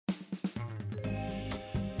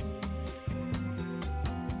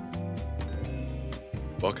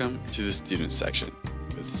Welcome to the student section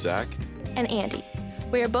with Zach and Andi.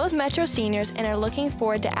 We are both Metro seniors and are looking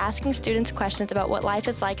forward to asking students questions about what life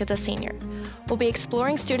is like as a senior. We'll be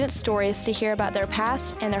exploring students' stories to hear about their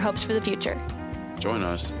past and their hopes for the future. Join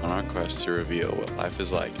us on our quest to reveal what life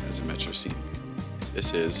is like as a Metro senior.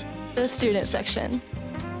 This is the student section.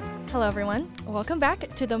 Hello, everyone. Welcome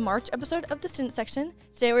back to the March episode of the student section.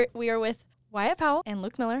 Today we are with Wyatt Powell and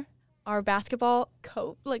Luke Miller, our basketball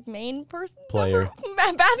main person? Player.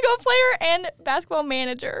 Basketball player and basketball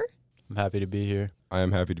manager. I'm happy to be here. I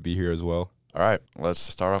am happy to be here as well. All right, let's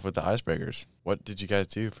start off with the icebreakers. What did you guys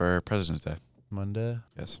do for President's Day? Monday.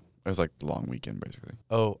 Yes. It was like the long weekend, basically.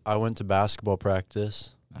 Oh, I went to basketball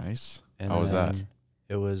practice. Nice. And How was that?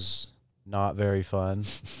 It was not very fun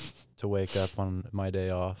to wake up on my day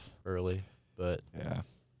off early, but Yeah,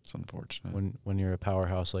 it's unfortunate. when you're a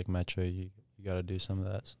powerhouse like Metro, you got to do some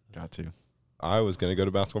of that stuff. Got to. I was going to go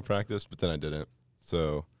to basketball practice, but then I didn't.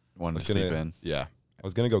 So Wanted to sleep in. Yeah. I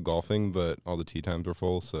was going to go golfing, but all the tee times were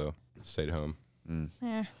full, so stayed home.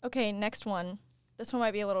 Okay, next one. This one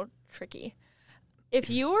might be a little tricky. If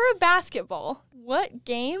you were a basketball, what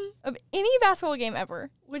game of any basketball game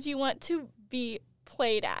ever would you want to be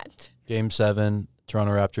played at? Game 7,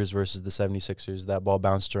 Toronto Raptors versus the 76ers. That ball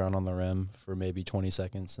bounced around on the rim for maybe 20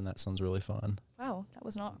 seconds, and that sounds really fun. Wow, that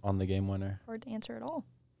was not On the game winner. hard to answer at all.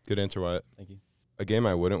 Good answer, Wyatt. Thank you. A game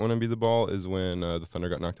I wouldn't want to be the ball is when the Thunder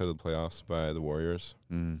got knocked out of the playoffs by the Warriors.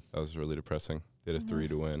 That That was really depressing. They had a 3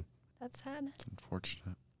 to win. That's sad. It's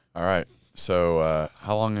unfortunate. All right, so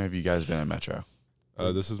how long have you guys been at Metro?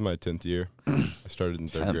 This is my 10th year. I started in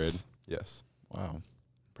 3rd 10th. grade. Yes. Wow,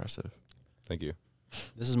 impressive. Thank you.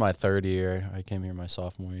 This is my 3rd year. I came here my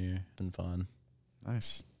sophomore year. It's been fun.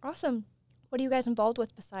 Nice. Awesome. What are you guys involved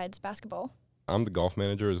with besides basketball? I'm the golf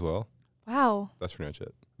manager as well. Wow. That's pretty much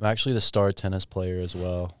it. I'm actually the star tennis player as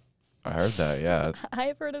well. I heard that, yeah.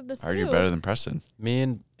 I've heard of this I heard too. you're better than Preston. Me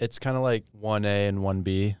and it's kind of like 1A and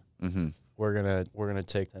 1B. Mm-hmm. We're gonna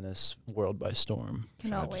take tennis world by storm.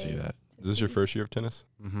 Cannot Excited to see wait. that. Is this your first year of tennis?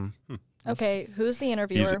 Mm-hmm. Okay, who's the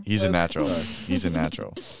interviewer? He's a Luke? natural. He's a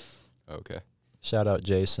natural. Okay. Shout out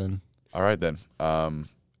Jason. All right, then.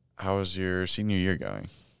 How was your senior year going?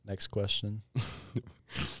 Next question.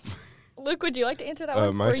 Luke, would you like to answer that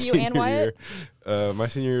one My for you and Wyatt? my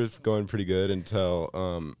senior year is going pretty good until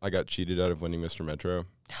I got cheated out of winning Mr. Metro.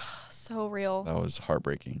 So real. That was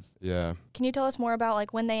heartbreaking. Yeah. Can you tell us more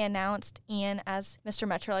about when they announced Ian as Mr.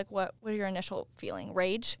 Metro? What was your initial feeling?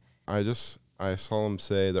 Rage? I saw him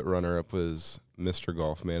say that runner-up was Mr.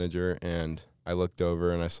 Golf Manager, and I looked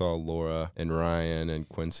over and I saw Laura and Ryan and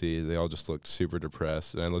Quincy. They all just looked super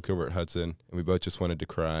depressed. And I looked over at Hudson, and we both just wanted to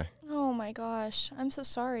cry. Oh my gosh, I'm so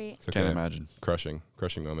sorry. It's okay. Can't imagine. Crushing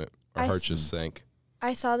moment. Our hearts just sank.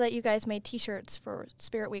 I saw that you guys made T-shirts for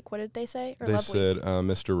Spirit Week. What did they say? Or They Love said Week?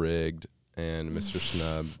 Mr. Rigged and Mr.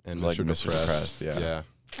 Snub and Like Mr. Mr. Depressed, yeah. Yeah.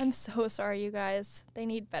 I'm so sorry, you guys. They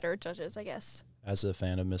need better judges, I guess. As a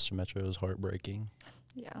fan of Mr. Metro, it was heartbreaking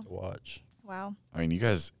Yeah. to watch. Wow. I mean, you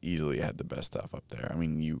guys easily had the best stuff up there. I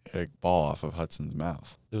mean, you hit a ball off of Hudson's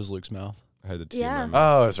mouth. It was Luke's mouth. I had the tea Yeah. in my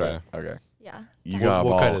mouth. Oh, that's right. Okay. Yeah. You got a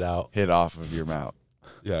We'll ball cut it out. hit off of your mouth.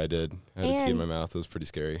 Yeah, I did. I had a tea in And- my mouth. It was pretty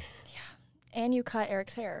scary. And you cut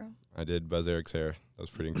Eric's hair. I did buzz Eric's hair. That was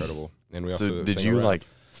pretty incredible. And we So also did sang you, a rap.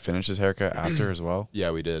 finish his haircut after as well?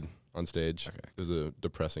 Yeah, we did on stage. Okay. It was a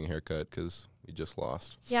depressing haircut because we just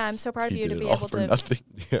lost. Yeah, I'm so proud of He you to did be it all able for to. nothing.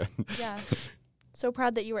 Yeah. Yeah. So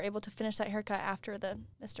proud that you were able to finish that haircut after the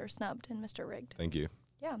Mr. Snubbed and Mr. Rigged. Thank you.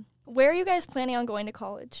 Yeah. Where are you guys planning on going to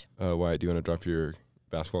college? Wyatt, do you want to drop your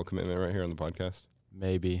basketball commitment right here on the podcast?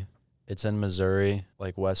 Maybe. It's in Missouri,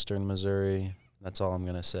 like western Missouri. That's all I'm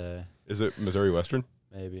going to say. Is it Missouri Western?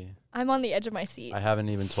 Maybe. I'm on the edge of my seat. I haven't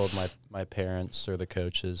even told my parents or the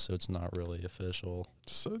coaches, so it's not really official.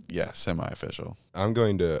 So, yeah, semi-official. I'm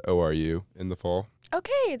going to ORU in the fall.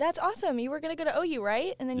 Okay, that's awesome. You were going to go to OU,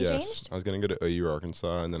 right? And then you Yes. changed? I was going to go to OU or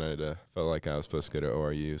Arkansas, and then I felt like I was supposed to go to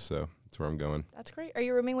ORU, so that's where I'm going. That's great. Are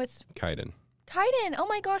you rooming with Kaiden. Kaiden? Oh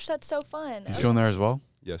my gosh, that's so fun. He's going there as well?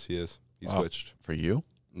 Yes, he is. He Wow. switched. For you?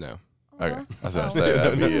 No. Okay. Aw. I was going to Oh. say,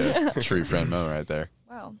 that'd be a true friend moment right there.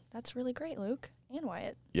 Wow, that's really great, Luke and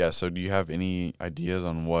Wyatt. Yeah, so do you have any ideas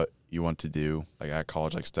on what you want to do, at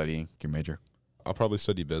college, studying your major? I'll probably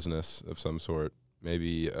study business of some sort,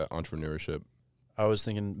 maybe entrepreneurship. I was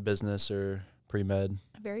thinking business or pre-med.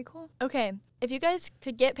 Very cool. Okay, if you guys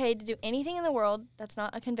could get paid to do anything in the world that's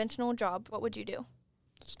not a conventional job, what would you do?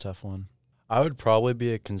 It's a tough one. I would probably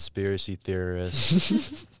be a conspiracy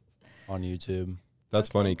theorist on YouTube. That's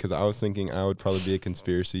Okay. funny because I was thinking I would probably be a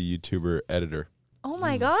conspiracy YouTuber editor. Oh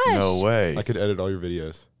my gosh. No way. I could edit all your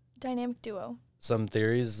videos. Dynamic duo. Some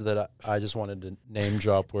theories that I just wanted to name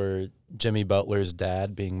drop were Jimmy Butler's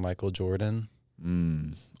dad being Michael Jordan.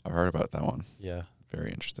 I've heard about that one. Yeah. Very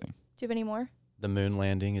interesting. Do you have any more? The moon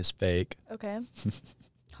landing is fake. Okay.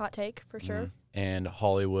 Hot take for sure. And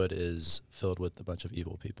Hollywood is filled with a bunch of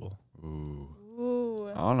evil people. Ooh. Ooh.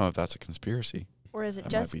 I don't know if that's a conspiracy. Or is it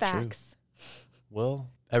That might just be true. facts? Well,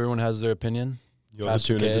 everyone has their opinion. You'll have to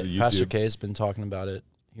tune into the Pastor YouTube. K has been talking about it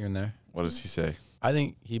here and there. What does he say? I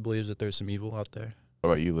think he believes that there's some evil out there. What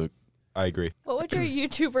about you, Luke? I agree. What would your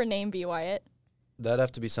YouTuber name be, Wyatt? That'd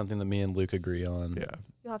have to be something that me and Luke agree on. Yeah.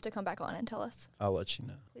 You'll have to come back on and tell us. I'll let you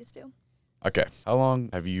know. Please do. Okay. How long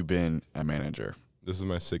have you been a manager? This is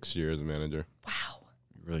my 6th year as a manager. Wow.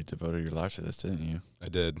 You really devoted your life to this, didn't you? I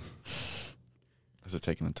did. Has it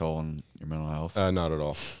taken a toll on your mental health? Not at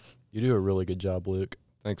all. You do a really good job, Luke.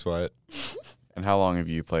 Thanks, Wyatt. And how long have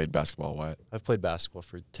you played basketball, Wyatt? I've played basketball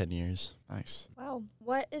for 10 years. Nice. Wow.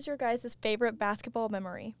 What is your guys' favorite basketball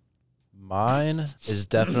memory? Mine is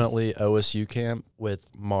definitely OSU camp with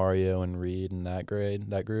Mario and Reed and that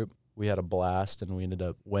group. We had a blast, and we ended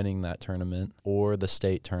up winning that tournament, or the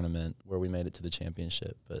state tournament where we made it to the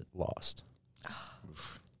championship but lost.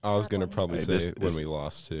 I was going to Hey, probably Hey, say this- when we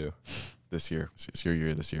lost, too. This year. It's your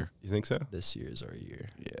year this year. You think so? This year's our year.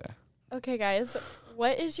 Yeah. Okay, guys.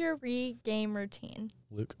 What is your pre-game routine?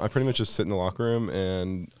 Luke? I pretty much just sit in the locker room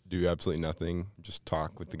and do absolutely nothing. Just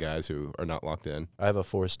talk with the guys who are not locked in. I have a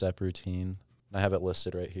 4-step routine. I have it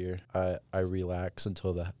listed right here. I relax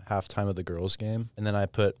until the halftime of the girls' game, and then I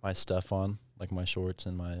put my stuff on, like my shorts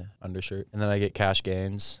and my undershirt, and then I get Cash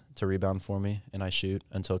Gaines to rebound for me, and I shoot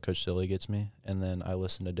until Coach Silly gets me, and then I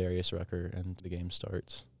listen to Darius Rucker, and the game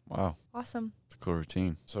starts. Wow. Awesome. It's a cool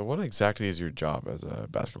routine. So what exactly is your job as a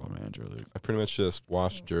basketball manager, Luke? I pretty much just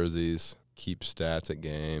wash jerseys, keep stats at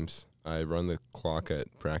games. I run the clock at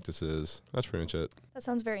practices. That's pretty much it. That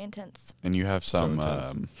sounds very intense. And you have So some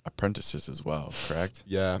intense. apprentices as well, correct?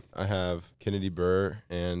 Yeah, I have Kennedy Burr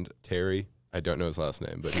and Terry. I don't know his last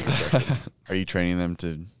name, but he's a freshman. Are you training them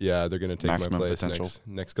to... Yeah, they're going to take my Maximum place potential.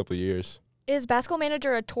 next couple of years. Is basketball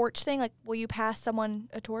manager a torch thing? Like, will you pass someone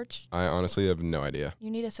a torch? I honestly have no idea. You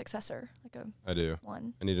need a successor, like a I do.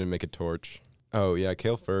 one. I need to make a torch. Oh, yeah,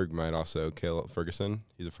 Cale Ferguson,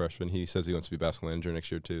 he's a freshman. He says he wants to be basketball manager next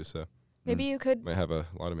year, too, so Maybe you could might have a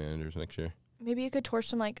lot of managers next year. torch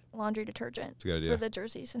some like laundry detergent It's a good for idea. the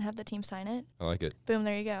jerseys and have the team sign it. I like it. Boom,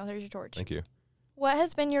 there you go. There's your torch. Thank you. What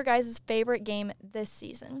has been your guys' favorite game this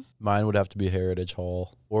season? Mine would have to be Heritage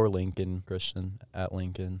Hall or Lincoln Christian at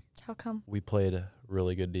Lincoln. How come? We played a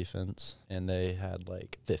really good defense, and they had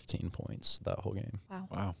like 15 points that whole game.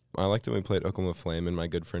 Wow. I liked it when we played Oklahoma Flame, and my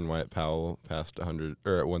good friend Wyatt Powell passed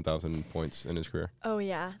 1,000 points in his career. Oh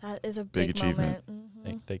yeah, that is a Big big achievement.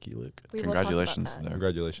 moment. Thank you, Luke. We will talk about Congratulations that. there.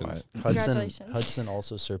 Congratulations. Wyatt. Congratulations. Hudson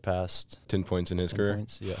also surpassed 10 points in his 10 career.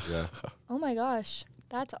 points. Yeah. Yeah. Oh my gosh,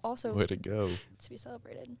 that's also Way to go. to be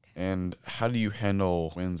celebrated. And how do you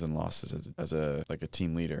handle wins and losses as a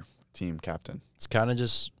team leader, team captain? It's kind of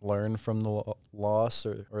just learn from the loss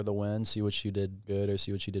or the win, see what you did good or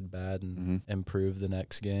see what you did bad, and improve the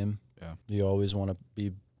next game. Yeah. You always want to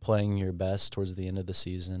be playing your best towards the end of the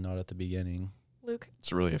season, not at the beginning. Luke,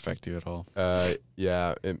 Does it really affect you at all?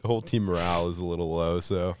 Yeah, and the whole team morale is a little low,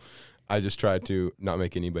 so I just try to not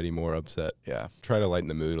make anybody more upset. Yeah. Try to lighten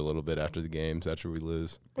the mood a little bit after the games, after we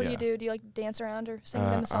lose. what do Yeah. you do? Do you like dance around or sing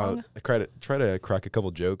them a song? I try to crack a couple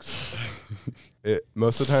jokes.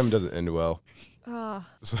 Most of the time it doesn't end well. Ah,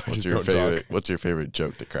 So I What's just your don't favorite? talk. What's your favorite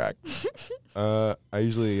joke to crack? I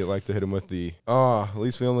usually like to hit them with the, at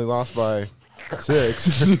least we only lost by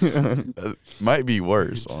 6. Might be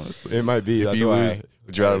worse, honestly. It might be. If That's you why lose,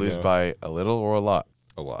 would you rather I lose know. by a little or a lot?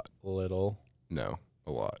 A lot. A No,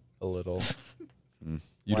 a lot. little. You'd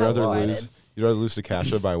Well rather divided. lose. You'd rather lose to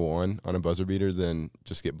Kasha by 1 on a buzzer beater than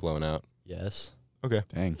just get blown out. Yes. Okay.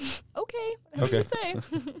 Dang. okay. What do you say?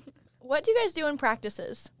 What do you guys do in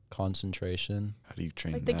practices? Concentration. How do you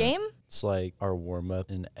train Like the that? game? It's like our warm up,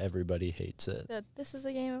 and everybody hates it. This is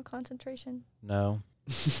a game of concentration. No.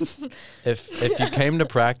 If you came to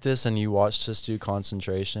practice and you watched us do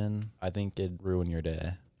concentration, I think it'd ruin your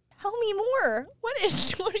day. Tell me more. What are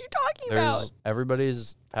you talking about?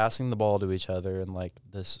 Everybody's passing the ball to each other in like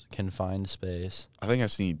this confined space. I think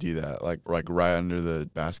I've seen you do that, like right under the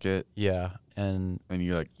basket, Yeah, and and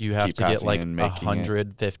you you have keep to get passing like and making it.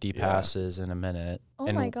 150 Yeah. passes in a minute. Oh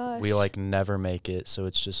and my gosh. we like never make it, so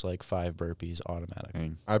it's just like 5 burpees automatic.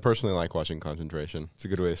 Dang. I personally like watching concentration. It's a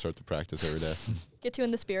good way to start the practice every day. Get you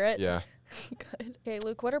in the spirit. Yeah. Good. Okay,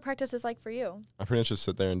 Luke, what are practices like for you? I pretty much just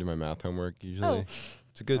sit there and do my math homework usually. Oh.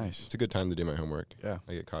 It's a good Nice. time to do my homework. Yeah.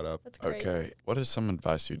 I get caught up. That's great. Okay. What is some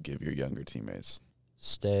advice you'd give your younger teammates?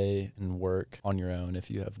 stay and work on your own. If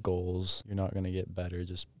you have goals, you're not going to get better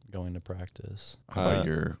just going to practice. How about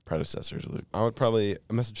your predecessors, Luke? I would probably,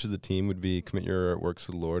 a message to the team would be commit your works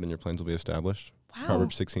to the Lord and your plans will be established. Wow.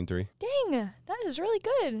 Proverbs 16:3. Dang, that is really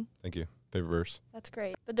good. Thank you. Favorite verse? That's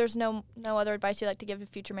great. But there's no other advice you'd like to give to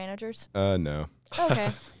future managers? No. Okay.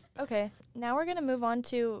 Okay. Now we're going to move on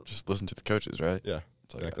to Just listen to the coaches, right? Yeah,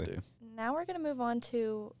 That's all you exactly. gotta do. Now we're going to move on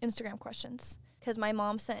to Instagram questions because my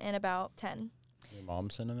mom sent in about 10. Your mom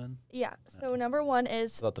sent them in? Yeah. So number one I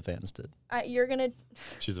is thought the fans did. you're going to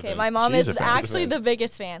She's a Okay, fan. my mom She's is a fan. actually the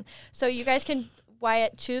biggest fan. So you guys can,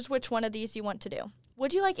 Wyatt, choose which one of these you want to do.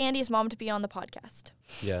 Would you like Andy's mom to be on the podcast?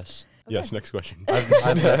 Yes. Okay. Yes, next question.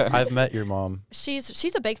 I've met your mom.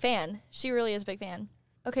 She's a big fan. She really is a big fan.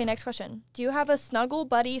 Okay, next question. Do you have a snuggle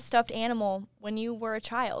buddy stuffed animal when you were a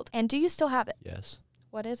child? And do you still have it? Yes.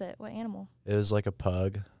 What is it? What animal? It was like a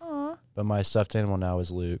pug, Aw. but my stuffed animal now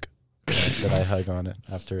is Luke that I hug on it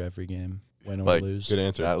after every game, win or Like, lose. Good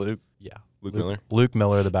answer. That, Luke? Yeah. Luke Miller. Luke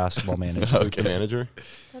Miller, the basketball manager. Luke the manager.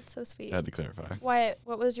 That's so sweet. I had to clarify. Wyatt,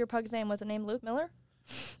 what was your pug's name? Was it named Luke Miller?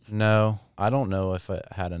 No, I don't know if it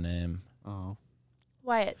had a name. Oh.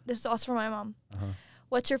 Wyatt, this is also for my mom. Uh-huh.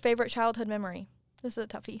 What's your favorite childhood memory? This is a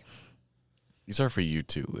toughie. These are for you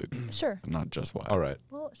too, Luke. Sure. Not just Wyatt. All right.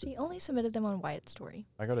 Well, she only submitted them on Wyatt's story.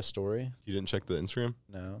 I got a story. You didn't check the Instagram?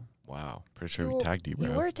 No. Wow. Pretty sure we Well, tagged you, bro.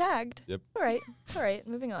 You were tagged. Yep. All right. All right.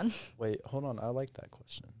 Moving on. Wait, hold on. I like that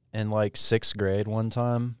question. In like 6th grade one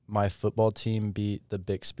time, my football team beat the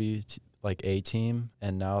Bixby A team,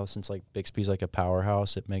 and now since like Bixby's like a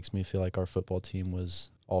powerhouse, it makes me feel like our football team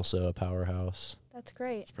was also a powerhouse. That's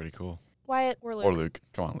great. It's pretty cool. Wyatt or Luke? Or Luke.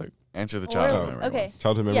 Come on, Luke. Answer the Or childhood Luke. memory. Okay.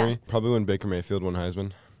 Childhood Yeah. memory? Probably when Baker Mayfield won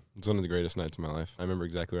Heisman. It's one of the greatest nights of my life. I remember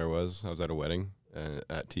exactly where I was. I was at a wedding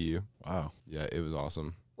at TU. Wow. Yeah, it was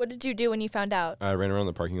awesome. What did you do when you found out? I ran around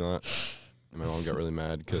the parking lot, and my mom got really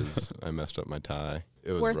mad because I messed up my tie.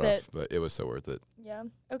 It was Worth rough, it. but it was so worth it. Yeah.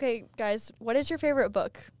 Okay, guys, what is your favorite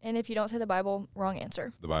book? And if you don't say the Bible, wrong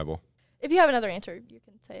answer. The Bible. If you have another answer, you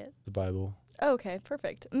can say it. The Bible. Okay,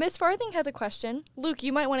 perfect. Miss Farthing has a question. Luke,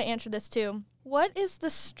 you might want to answer this too. What is the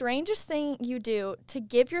strangest thing you do to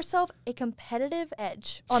give yourself a competitive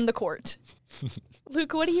edge on the court?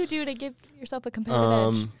 Luke, what do you do to give yourself a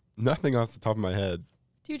competitive edge? Nothing off the top of my head.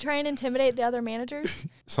 Do you try and intimidate the other managers?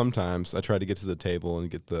 Sometimes I try to get to the table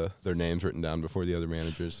and get their names written down before the other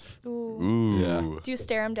managers. Ooh. Ooh. Yeah. Do you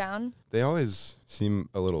stare them down? They always seem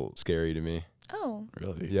a little scary to me. Oh,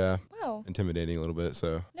 Really? Yeah, wow. intimidating a little bit.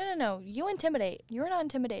 So No. You intimidate. You're not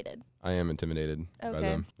intimidated. I am intimidated by Okay.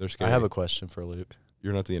 them. They're scary. I have a question for Luke.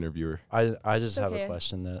 You're not the interviewer. I just It's have okay. a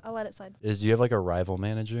question that I'll let it slide. is, do you have like a rival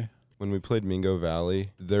manager? When we played Mingo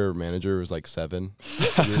Valley, their manager was like 7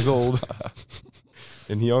 years old,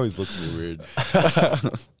 and he always looks at me weird.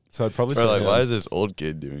 So I'd probably Bro, say like, him. why is this old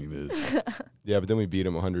kid doing this? Yeah, but then we beat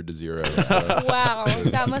him 100-0. So Wow,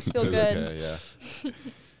 that must feel it was good. okay, yeah.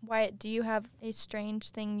 Wyatt, do you have a strange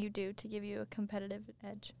thing you do to give you a competitive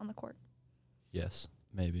edge on the court? Yes,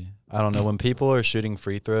 maybe. I don't know. When people are shooting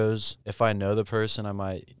free throws, if I know the person, I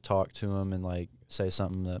might talk to them and like say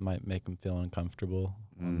something that might make them feel uncomfortable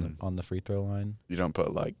on the free throw line. You don't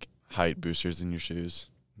put, like, height boosters in your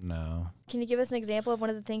shoes? No. Can you give us an example of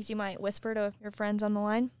one of the things you might whisper to your friends on the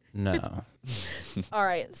line? No. All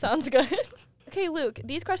right, sounds good. Okay, Luke,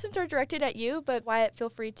 these questions are directed at you, but Wyatt, feel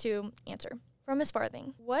free to answer. From Miss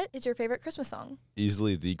Farthing, what is your favorite Christmas song?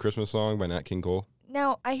 Easily the Christmas song by Nat King Cole.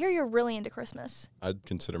 Now, I hear you're really into Christmas. I'd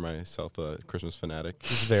consider myself a Christmas fanatic.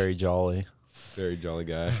 He's very jolly. Very jolly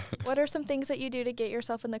guy. What are some things that you do to get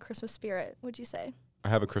yourself in the Christmas spirit, would you say? I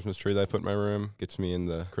have a Christmas tree that I put in my room. Gets me in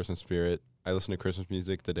the Christmas spirit. I listen to Christmas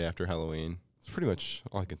music the day after Halloween. It's pretty much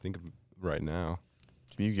all I can think of right now.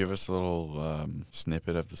 Can you give us a little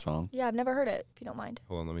snippet of the song? Yeah, I've never heard it, if you don't mind.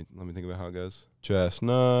 Hold on, let me think about how it goes.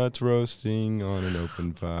 Chestnuts roasting on an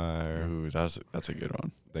open fire. Ooh, that's a good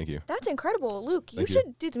one. Thank you. That's incredible. Luke, you Thank you.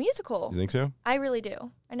 should do the musical. You think so? I really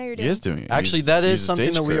do. I know you're He doing is doing it. Actually, He's- that is he's a something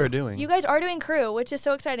stage that we crew. are doing. You guys are doing crew, which is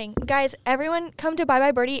so exciting. Guys, everyone come to Bye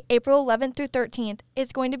Bye Birdie April 11th through 13th.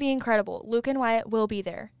 It's going to be incredible. Luke and Wyatt will be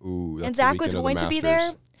there. Ooh, that's And the Zach was weekend of the going to be there.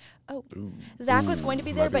 Masters. Oh, Ooh. Zach was going to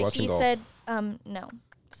be there, Might be but he watching golf. said no.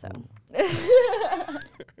 So,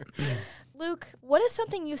 Luke, what is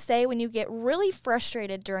something you say when you get really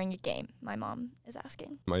frustrated during a game? My mom is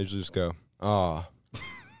asking. I usually just go, ah.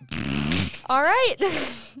 All right.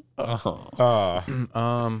 Oh.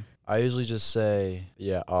 Ah. I usually just say,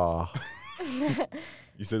 yeah, aw.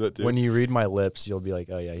 You say that too? When you read my lips, you'll be like,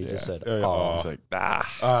 oh yeah, he just said, Yeah, aw. It's like,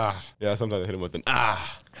 ah. ah. Yeah, sometimes I hit him with an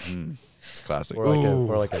ah. Mm. It's classic.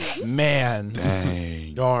 Or like a man.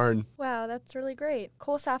 Dang. Darn. Wow, that's really great.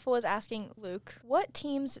 Cole Saffel is asking Luke, what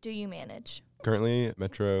teams do you manage? Currently,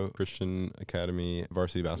 Metro Christian Academy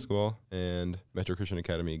varsity basketball and Metro Christian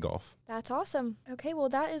Academy golf. That's awesome. Okay, well,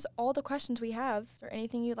 that is all the questions we have. Is there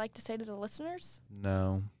anything you'd like to say to the listeners?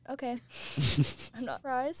 No. Okay. I'm not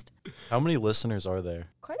surprised. How many listeners are there?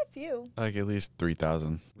 Quite a few. Like at least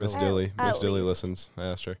 3,000. Miss At- Dilly. at Miss Dilly least. listens. I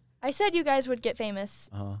asked her. I said you guys would get famous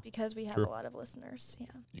Uh-huh. because we have True. a lot of listeners. Yeah.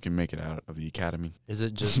 You can make it out of the academy. Is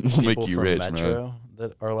it just We'll make people you from rich, man. Metro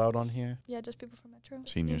that are allowed on here? Yeah, just people from Metro.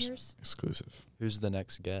 Seniors. Exclusive. Who's the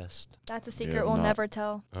next guest? That's a secret Yeah, we'll not- never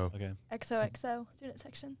tell. Oh, Okay. XOXO student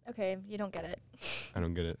section. Okay, you don't get it. I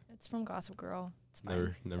don't get it. It's from Gossip Girl. It's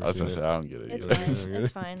fine. Never I was seen going to it. say, I don't get it It's either. fine.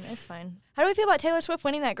 It's fine. It's fine. How do we feel about Taylor Swift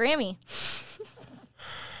winning that Grammy?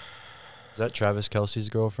 Is that Travis Kelce's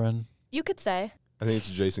girlfriend? You could say. I think it's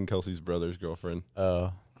Jason Kelsey's brother's girlfriend,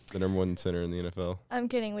 Oh. the #1 center in the NFL. I'm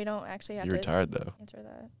kidding. We don't actually have You to retired, though. answer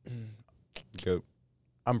that. Goat.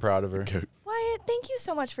 I'm proud of her. Okay. Wyatt, thank you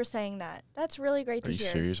so much for saying that. That's really great Are to you hear.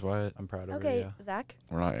 serious, Wyatt? I'm proud of Okay, her, yeah. Zach.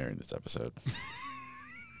 We're not airing this episode.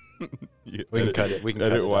 Yeah, We can cut it. We can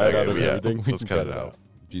edit cut it Wyatt out. out of Okay, yeah. everything. Let's cut it out.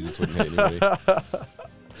 Jesus wouldn't hate anybody.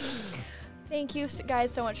 Thank you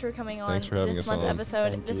guys so much for coming on Thanks for having this us month's on.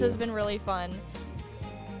 episode. Thank This you. has been really fun.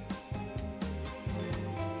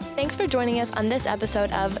 Thanks for joining us on this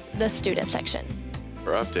episode of The Student Section.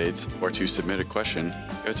 For updates or to submit a question,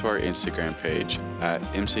 go to our Instagram page at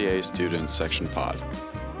MCA Student Section Pod.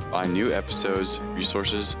 Find new episodes,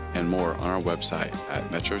 resources, and more on our website at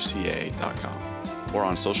metroca.com or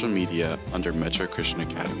on social media under Metro Christian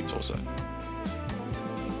Academy Tulsa.